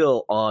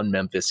still on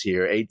Memphis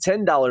here. A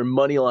 $10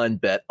 money line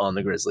bet on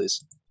the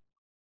Grizzlies.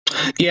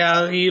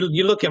 Yeah,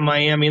 you look at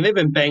Miami, and they've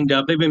been banged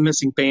up. They've been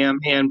missing Bam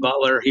and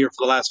Butler here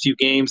for the last few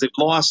games. They've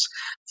lost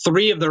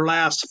 3 of their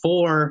last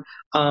 4,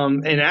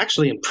 and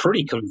actually in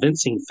pretty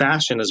convincing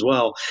fashion as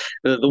well.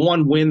 The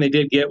one win they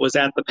did get was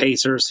at the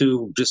Pacers,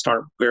 who just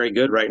aren't very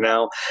good right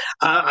now.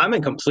 I'm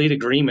in complete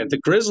agreement. The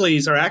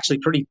Grizzlies are actually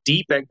pretty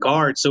deep at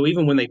guard, so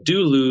even when they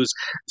do lose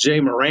Jay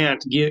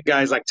Morant, get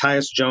guys like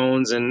Tyus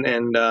Jones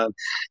and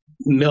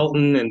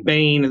Milton and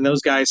Bain and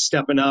those guys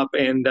stepping up,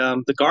 and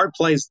the guard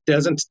plays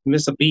doesn't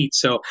miss a beat.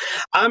 So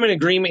I'm in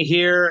agreement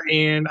here,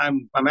 and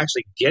I'm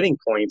actually getting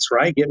points,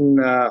 right? Getting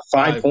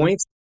 5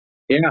 points.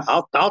 Yeah,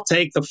 I'll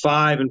take the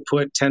 5 and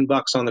put $10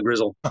 on the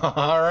Grizzle.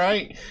 All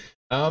right,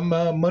 I'm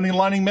money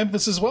lining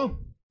Memphis as well,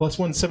 plus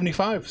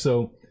 175.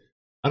 So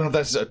I don't know if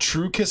that's a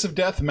true kiss of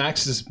death.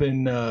 Max has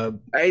been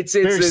it's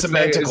very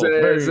semantical.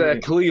 It's a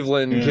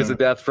Cleveland kiss of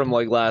death from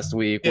like last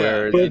week,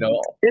 where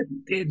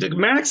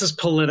Max is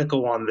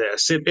political on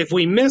this. If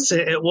we miss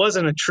it, it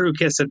wasn't a true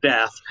kiss of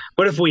death.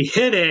 But if we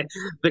hit it,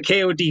 the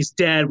KOD's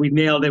dead. We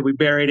nailed it. We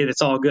buried it.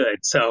 It's all good.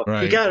 So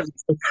we got.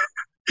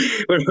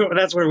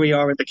 That's where we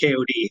are with the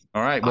KOD.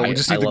 All right. Well, we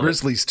just need the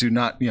Grizzlies to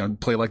not,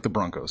 play like the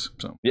Broncos.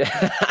 So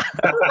yeah.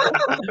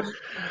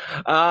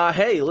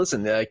 Hey,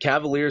 listen,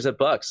 Cavaliers at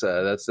Bucks.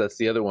 That's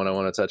the other one I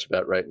want to touch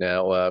about right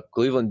now.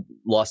 Cleveland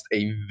lost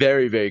a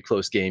very, very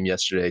close game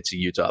yesterday to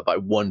Utah by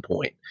 1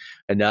 point,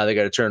 and now they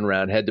got to turn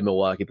around, head to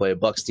Milwaukee, play a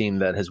Bucks team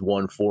that has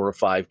won 4 or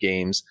 5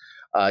 games.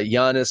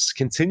 Giannis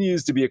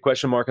continues to be a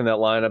question mark in that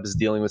lineup, is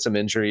dealing with some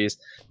injuries,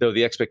 though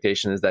the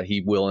expectation is that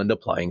he will end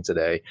up playing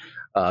today.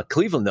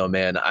 Cleveland, though,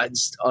 man,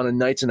 on a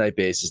night-to-night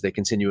basis, they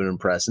continue to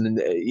impress. And,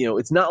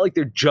 it's not like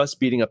they're just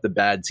beating up the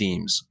bad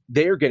teams.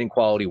 They are getting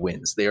quality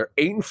wins. They are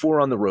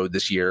 8-4 on the road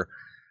this year.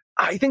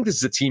 I think this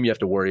is a team you have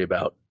to worry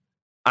about.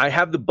 I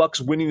have the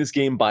Bucks winning this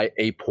game by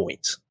 1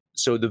 point.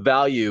 So the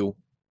value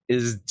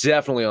is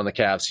definitely on the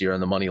Cavs here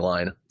on the money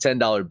line.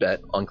 $10 bet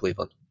on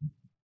Cleveland.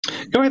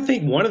 I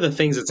think one of the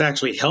things that's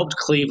actually helped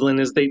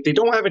Cleveland is they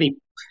don't have any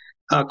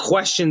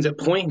questions at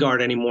point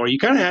guard anymore. You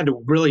kind of had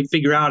to really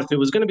figure out if it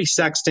was going to be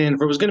Sexton,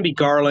 if it was going to be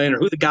Garland, or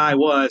who the guy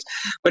was.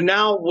 But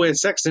now with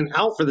Sexton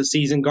out for the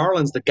season,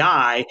 Garland's the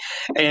guy,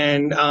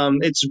 and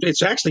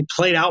it's actually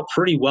played out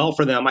pretty well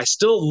for them. I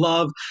still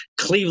love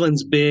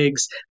Cleveland's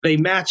bigs. They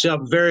match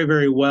up very,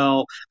 very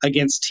well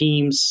against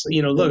teams.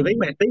 Look, they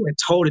went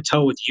toe to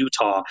toe with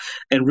Utah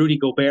and Rudy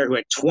Gobert, who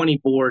had 20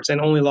 boards and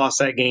only lost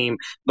that game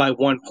by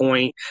 1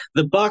 point.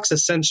 The Bucks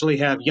essentially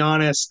have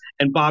Giannis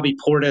and Bobby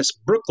Portis.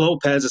 Brook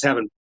Lopez is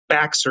having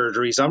back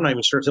surgery, so I'm not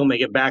even sure if he'll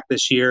make it back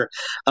this year.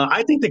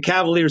 I think the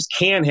Cavaliers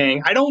can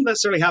hang. I don't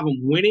necessarily have them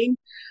winning,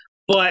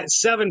 but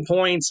 7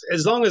 points,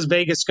 as long as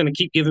Vegas is going to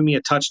keep giving me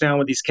a touchdown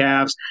with these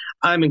Cavs,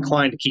 I'm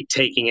inclined to keep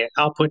taking it.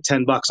 I'll put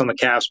 $10 on the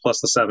Cavs plus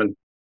the 7. All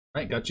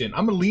right, gotcha. I'm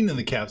going to lean in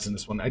the Cavs in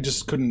this one. I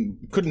just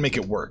couldn't make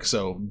it work,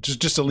 so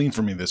just a lean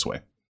for me this way.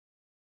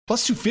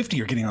 Plus 250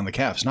 you're getting on the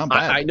Cavs. Not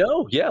bad. I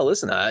know. Yeah,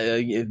 listen,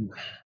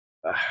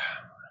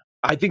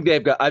 I think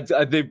they've got.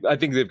 I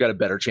think they've got a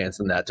better chance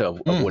than that of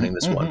winning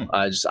this one.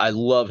 I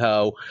love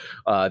how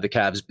the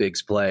Cavs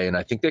bigs play, and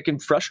I think they can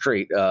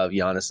frustrate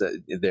Giannis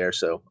there.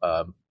 So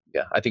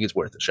yeah, I think it's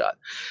worth a shot.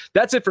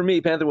 That's it for me,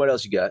 Panther. What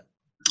else you got?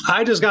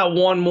 I just got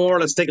one more.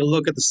 Let's take a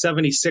look at the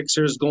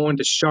 76ers going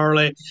to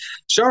Charlotte.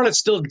 Charlotte's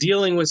still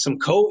dealing with some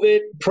COVID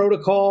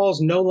protocols.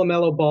 No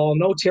LaMelo Ball,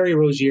 no Terry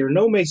Rozier,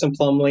 no Mason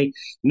Plumlee,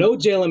 no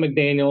Jalen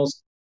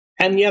McDaniels,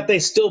 and yet they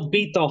still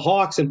beat the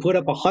Hawks and put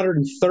up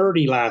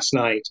 130 last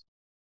night.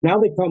 Now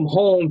they come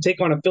home,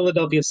 take on a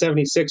Philadelphia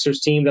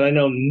 76ers team that I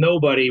know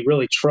nobody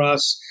really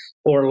trusts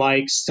or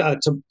likes.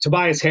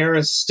 Tobias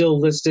Harris still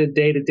listed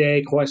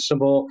day-to-day,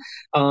 questionable.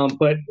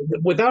 But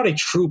without a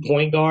true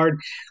point guard,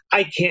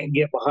 I can't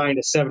get behind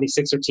a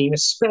 76er team,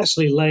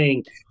 especially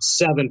laying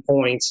 7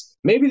 points.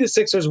 Maybe the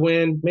Sixers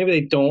win, maybe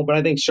they don't, but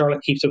I think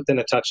Charlotte keeps it within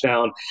a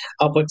touchdown.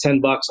 I'll put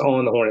 $10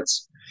 on the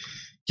Hornets.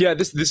 Yeah,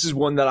 this is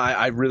one that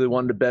I really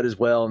wanted to bet as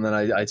well, and then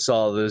I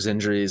saw those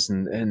injuries,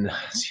 and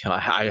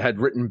I had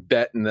written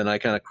bet, and then I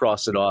kind of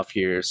crossed it off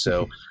here.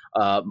 So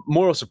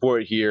moral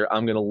support here,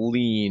 I'm going to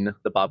lean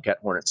the Bobcat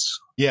Hornets.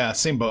 Yeah,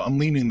 same boat. I'm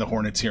leaning the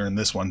Hornets here in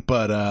this one,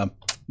 but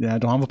yeah, I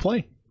don't have a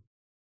play.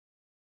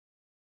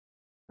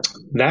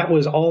 That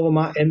was all of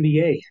my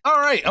NBA. All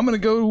right, I'm going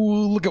to go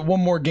look at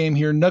one more game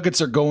here.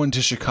 Nuggets are going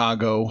to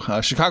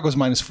Chicago. Chicago's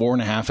minus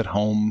 4.5 at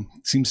home.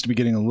 Seems to be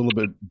getting a little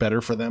bit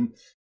better for them.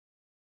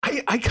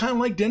 I kind of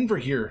like Denver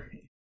here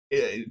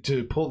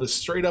to pull this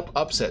straight up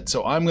upset.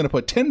 So I'm going to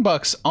put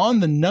 $10 on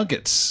the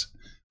Nuggets,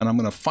 and I'm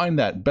going to find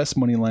that best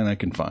money line I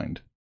can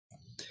find.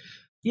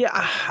 Yeah,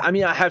 I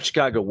mean, I have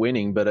Chicago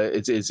winning, but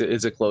it's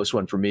a close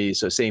one for me.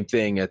 So same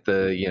thing at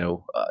the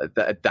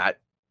that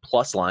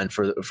plus line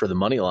for the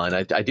money line.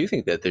 I do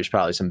think that there's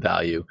probably some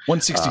value.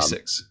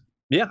 166.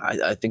 Yeah,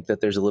 I think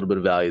that there's a little bit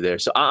of value there.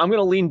 So I'm going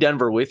to lean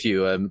Denver with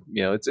you.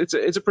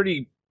 It's a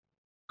pretty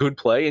good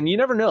play, and you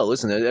never know.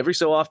 Listen, every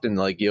so often,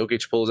 like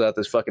Jokic pulls out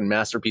this fucking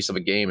masterpiece of a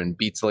game and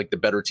beats like the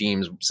better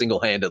teams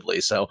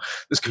single-handedly. So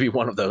this could be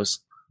one of those.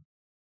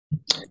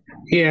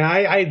 Yeah,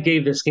 I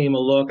gave this game a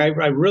look. I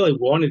really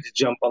wanted to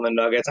jump on the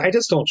Nuggets. I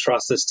just don't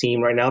trust this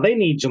team right now. They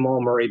need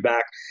Jamal Murray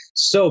back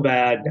so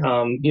bad.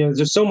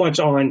 There's so much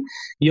on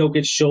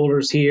Jokic's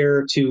shoulders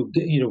here to,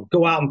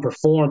 go out and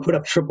perform, put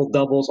up triple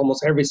doubles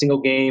almost every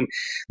single game.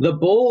 The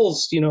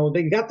Bulls,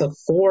 they got the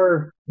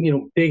four,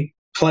 big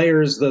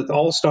players, the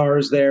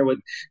all-stars there with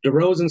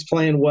DeRozan's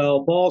playing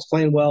well, Ball's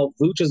playing well,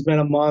 Vooch has been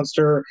a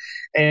monster,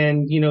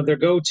 and, their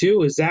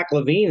go-to is Zach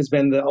LaVine has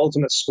been the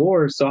ultimate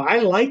scorer. So I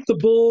like the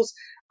Bulls.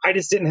 I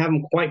just didn't have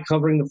them quite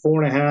covering the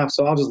 4.5,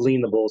 so I'll just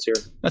lean the Bulls here.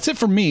 That's it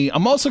for me.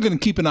 I'm also going to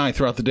keep an eye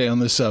throughout the day on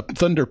this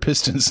Thunder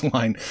Pistons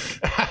line.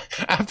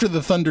 After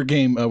the Thunder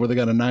game where they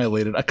got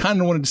annihilated, I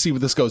kind of wanted to see where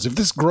this goes. If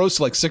this grows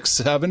to like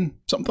 6-7,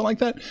 something like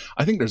that,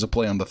 I think there's a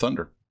play on the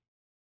Thunder.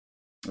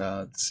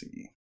 Let's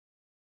see.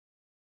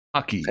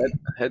 Hockey.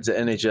 Head to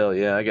NHL.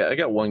 Yeah, I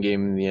got one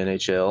game in the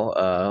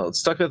NHL.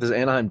 Let's talk about this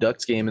Anaheim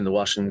Ducks game in the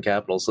Washington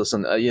Capitals.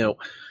 Listen,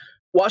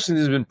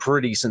 Washington's been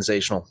pretty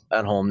sensational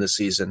at home this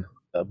season.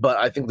 But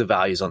I think the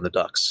value's on the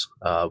Ducks.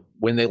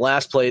 When they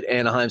last played,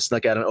 Anaheim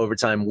snuck out an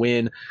overtime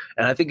win,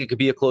 and I think it could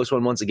be a close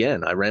one once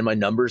again. I ran my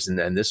numbers,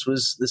 and this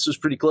was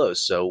pretty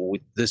close. So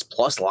with this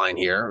plus line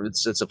here,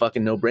 it's a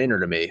fucking no-brainer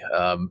to me.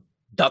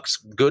 Ducks,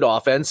 good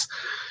offense,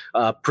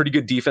 pretty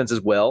good defense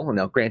as well.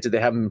 Now, granted, they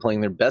haven't been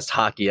playing their best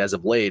hockey as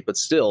of late, but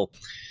still,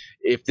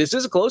 if this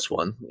is a close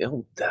one,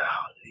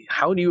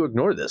 how do you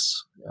ignore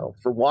this?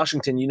 For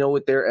Washington, you know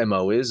what their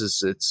MO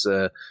is it's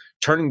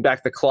turning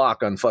back the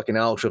clock on fucking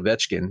Alex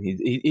Ovechkin.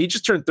 He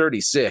just turned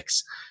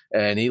 36,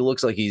 and he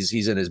looks like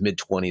he's in his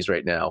mid-20s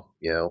right now.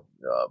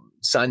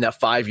 Signed that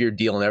 5-year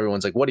deal, and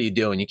everyone's like, "What are you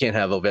doing? You can't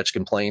have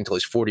Ovechkin playing until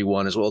he's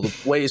 41 as well." The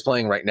way he's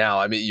playing right now,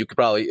 I mean, you could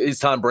probably he's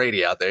Tom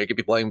Brady out there. He could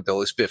be playing until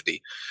he's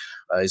 50.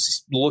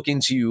 He's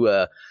looking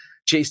to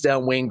chase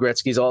down Wayne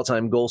Gretzky's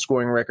all-time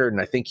goal-scoring record,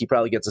 and I think he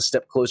probably gets a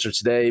step closer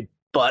today.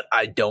 But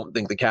I don't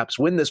think the Caps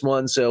win this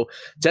one, so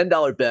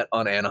 $10 bet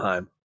on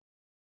Anaheim.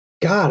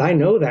 God, I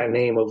know that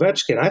name,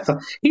 Ovechkin. I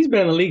thought he's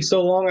been in the league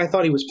so long. I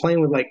thought he was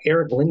playing with like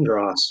Eric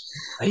Lindros.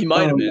 He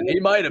might have been. He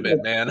might have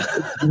been, man.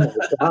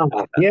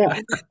 Yeah,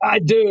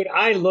 dude.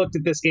 I looked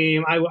at this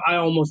game. I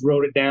almost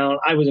wrote it down.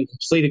 I was in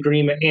complete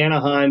agreement,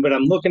 Anaheim. But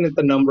I'm looking at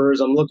the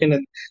numbers. I'm looking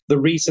at the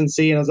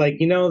recency, and I was like,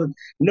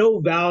 no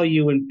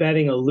value in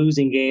betting a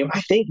losing game. I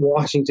think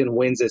Washington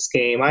wins this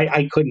game.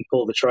 I couldn't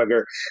pull the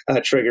trigger.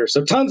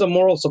 So tons of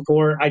moral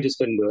support. I just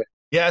couldn't do it.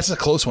 Yeah, it's a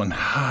close one.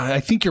 I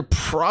think you're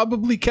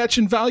probably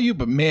catching value,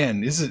 but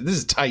man, this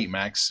is tight,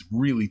 Max.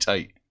 Really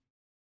tight.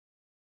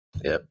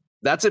 Yep.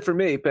 That's it for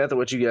me. Panther,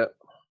 what you got?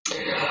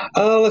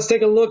 Let's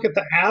take a look at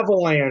the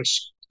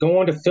Avalanche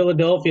going to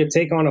Philadelphia,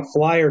 take on a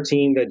Flyer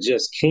team that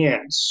just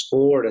can't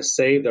score to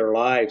save their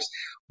lives.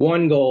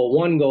 1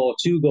 goal,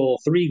 2 goal,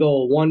 3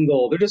 goal, 1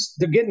 goal.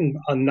 They're getting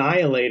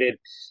annihilated.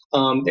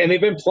 And they've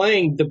been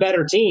playing the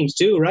better teams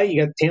too, right?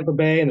 You got Tampa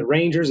Bay and the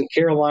Rangers and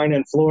Carolina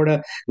and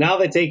Florida. Now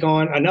they take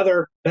on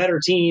another better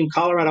team,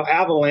 Colorado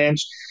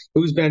Avalanche,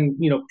 who's been,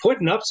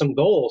 putting up some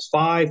goals,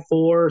 5,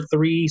 4,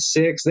 3,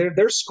 6.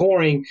 They're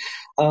scoring.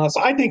 So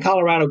I think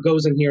Colorado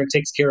goes in here and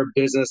takes care of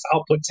business.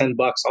 I'll put $10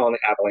 on the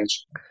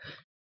Avalanche.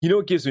 You know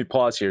what gives me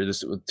pause here?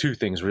 This two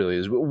things really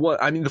is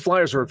what I mean. The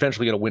Flyers are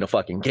eventually going to win a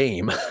fucking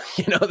game.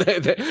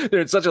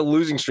 They're in such a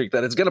losing streak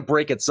that it's going to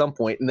break at some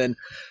point. And then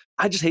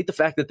I just hate the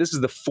fact that this is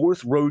the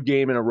 4th road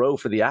game in a row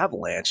for the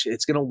Avalanche.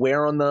 It's going to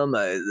wear on them.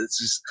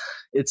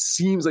 It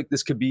seems like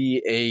this could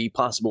be a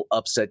possible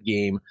upset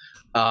game.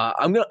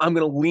 I'm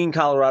gonna lean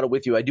Colorado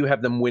with you. I do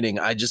have them winning.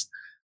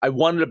 I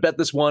wanted to bet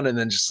this one, and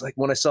then just like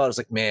when I saw it, I was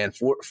like, man,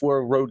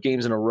 four road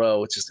games in a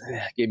row. It just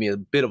gave me a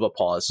bit of a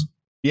pause.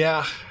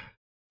 Yeah.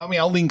 I mean,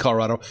 I'll lean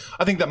Colorado.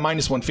 I think that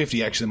minus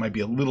 150 actually might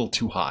be a little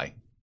too high.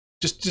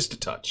 Just a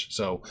touch.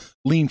 So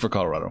lean for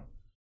Colorado.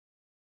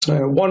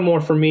 One more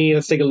for me.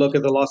 Let's take a look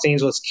at the Los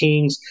Angeles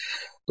Kings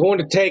going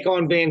to take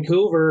on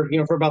Vancouver.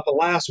 For about the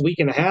last week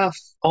and a half,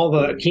 all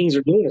the Kings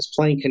are doing is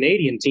playing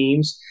Canadian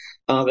teams.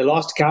 They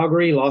lost to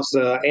Calgary, lost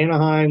to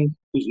Anaheim,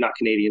 who's not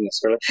Canadian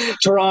necessarily,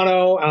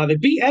 Toronto. They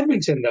beat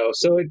Edmonton, though.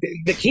 So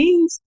the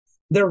Kings,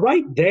 they're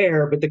right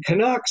there, but the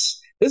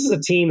Canucks, this is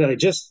a team that I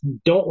just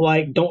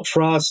don't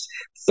trust.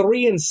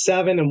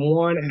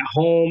 3-7-1 at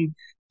home.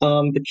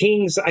 The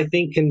Kings, I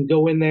think, can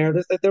go in there.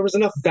 There was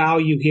enough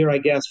value here, I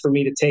guess, for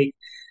me to take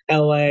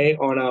LA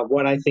on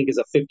what I think is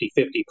a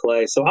 50-50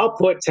 play. So I'll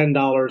put $10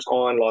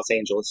 on Los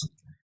Angeles.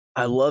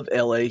 I love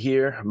LA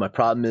here. My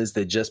problem is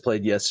they just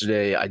played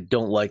yesterday. I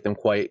don't like them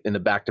quite in the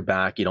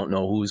back-to-back. You don't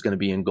know who's going to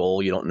be in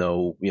goal. You don't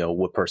know,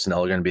 what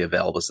personnel are going to be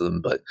available to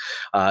them. But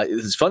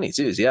it's funny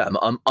too.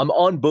 I'm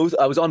on both.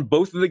 I was on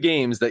both of the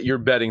games that you're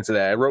betting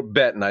today. I wrote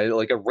bet and I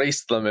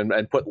erased them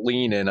and put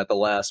lean in at the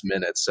last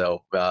minute.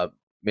 So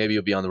maybe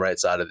you'll be on the right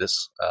side of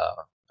this.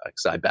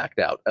 Because I backed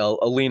out. I'll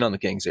lean on the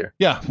Kings here.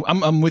 Yeah,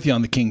 I'm with you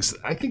on the Kings.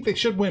 I think they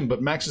should win,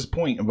 but Max's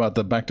point about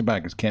the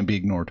back-to-back can't be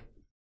ignored.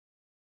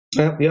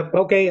 Yep.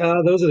 Okay.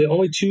 Those are the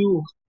only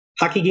 2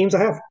 hockey games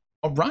I have.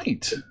 All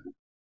right.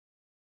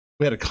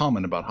 We had a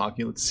comment about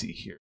hockey. Let's see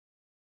here.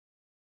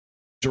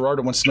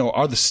 Gerardo wants to know,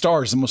 are the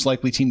Stars the most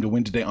likely team to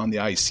win today on the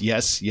ice?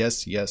 Yes.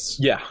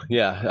 Yeah,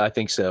 I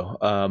think so.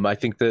 I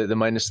think the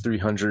minus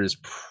 300 is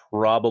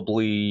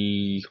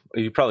probably,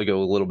 you probably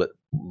go a little bit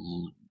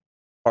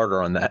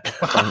harder on that.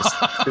 Minus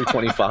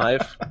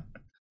 325,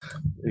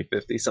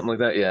 350, something like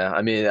that. Yeah,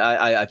 I mean,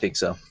 I think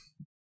so.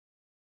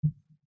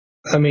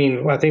 I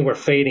mean, I think we're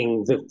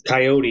fading the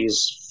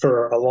Coyotes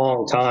for a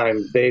long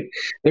time.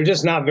 They're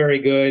just not very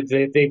good.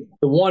 The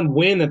one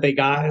win that they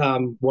got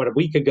a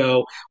week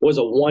ago was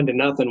a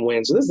 1-0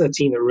 win. So this is a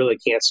team that really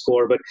can't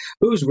score. But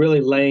who's really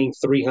laying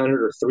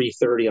 300 or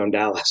 330 on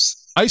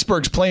Dallas?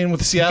 Iceberg's playing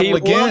with Seattle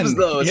again. Loves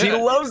those. Yeah. He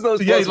loves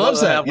those. Yeah, he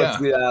loves that. Yeah.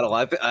 Seattle.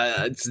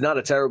 It's not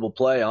a terrible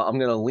play. I'm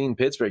going to lean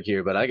Pittsburgh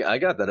here, but I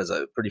got that as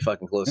a pretty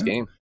fucking close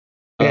game.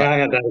 Yeah, I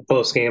had that in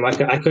close game. I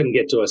couldn't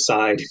get to a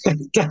side.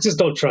 I just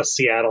don't trust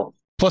Seattle.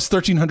 Plus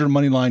 1,300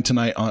 money line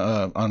tonight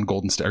on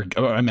Golden State.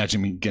 Or I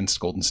imagine against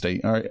Golden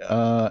State. All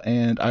right.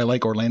 And I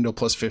like Orlando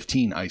plus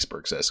 15,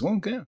 Iceberg says. Well,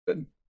 okay,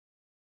 good.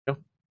 Yeah.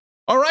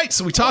 All right.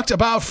 So we talked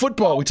about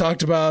football. We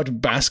talked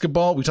about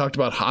basketball. We talked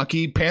about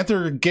hockey.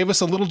 Panther gave us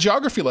a little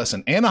geography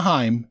lesson.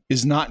 Anaheim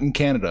is not in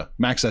Canada.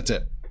 Max, that's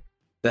it.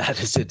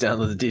 That is it.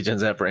 Download the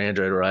D-Gens app for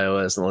Android or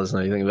iOS and listen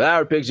to anything about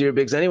our picks, your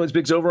picks, anyone's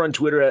picks over on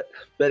Twitter at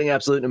Betting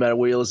Absolute, no matter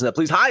where you listen to.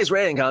 Please, highest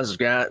rating, comment,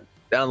 subscribe,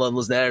 download and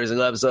listen to every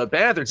single episode.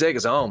 Panther, take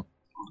us home.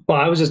 Well,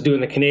 I was just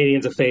doing the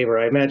Canadians a favor.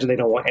 I imagine they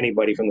don't want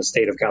anybody from the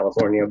state of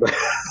California. But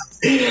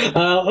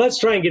let's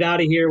try and get out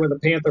of here with a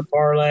Panther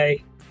parlay.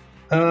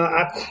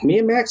 Me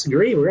and Max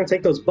agree. We're going to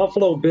take those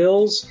Buffalo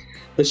Bills,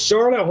 the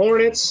Charlotte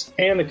Hornets,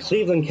 and the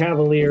Cleveland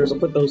Cavaliers. I'll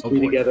put those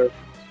three together.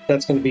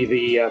 That's going to be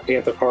the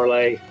Panther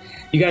parlay.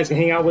 You guys can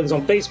hang out with us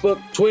on Facebook,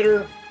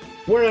 Twitter,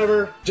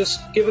 wherever. Just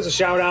give us a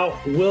shout out.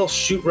 We'll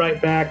shoot right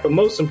back. But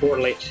most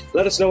importantly,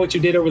 let us know what you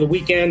did over the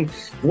weekend,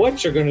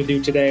 what you're going to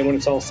do today when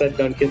it's all said and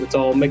done, kids. It's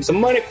all make some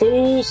money,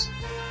 fools.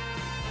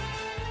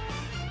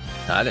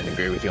 I didn't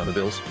agree with you on the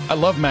Bills. I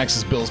love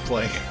Max's Bills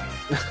play.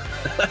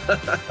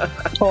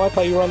 Oh, I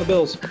thought you were on the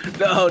Bills.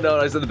 No,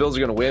 I said the Bills are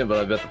going to win, but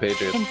I bet the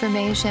Patriots.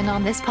 Information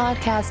on this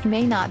podcast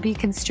may not be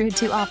construed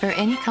to offer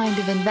any kind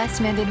of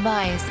investment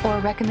advice or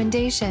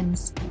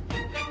recommendations.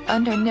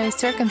 Under no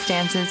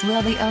circumstances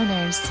will the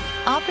owners,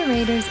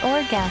 operators,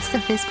 or guests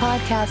of this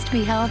podcast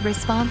be held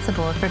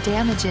responsible for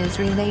damages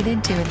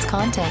related to its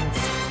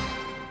contents.